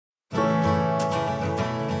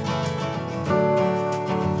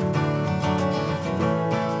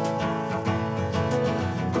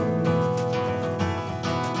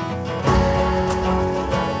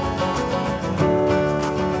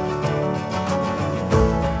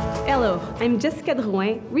I'm Jessica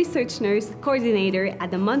Drouin, Research Nurse Coordinator at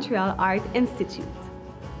the Montreal Heart Institute.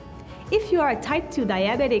 If you are a type 2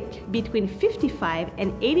 diabetic between 55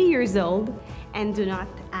 and 80 years old and do not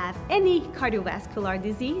have any cardiovascular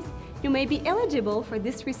disease, you may be eligible for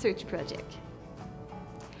this research project.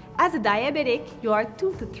 As a diabetic, you are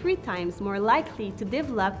 2 to 3 times more likely to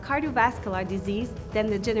develop cardiovascular disease than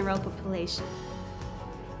the general population.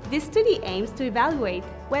 This study aims to evaluate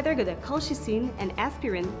whether the colchicine and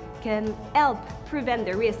aspirin can help prevent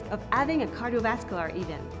the risk of having a cardiovascular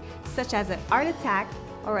event, such as a heart attack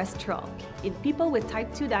or a stroke, in people with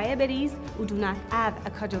type 2 diabetes who do not have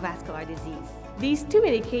a cardiovascular disease. These two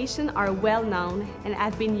medications are well known and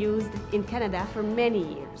have been used in Canada for many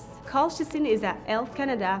years. Colchicine is a Health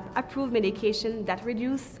Canada approved medication that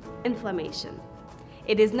reduces inflammation.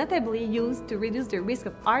 It is notably used to reduce the risk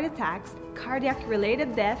of heart attacks,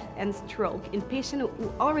 cardiac-related death, and stroke in patients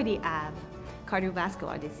who already have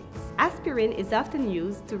cardiovascular disease. Aspirin is often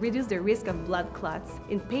used to reduce the risk of blood clots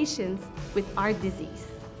in patients with heart disease.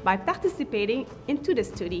 By participating into the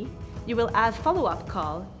study, you will have follow-up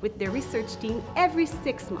call with the research team every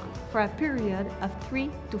 6 months for a period of 3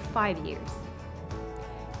 to 5 years.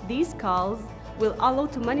 These calls will allow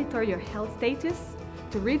to monitor your health status,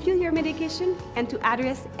 to review your medication, and to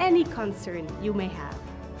address any concern you may have.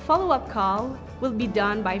 Follow-up call will be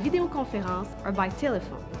done by video conference or by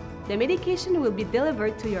telephone. The medication will be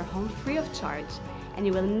delivered to your home free of charge, and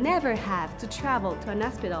you will never have to travel to an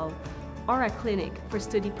hospital or a clinic for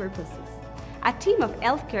study purposes. A team of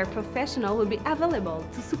healthcare professionals will be available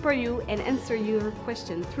to support you and answer your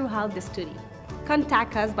questions throughout the study.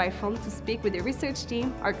 Contact us by phone to speak with the research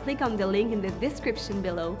team or click on the link in the description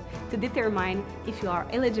below to determine if you are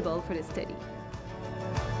eligible for the study.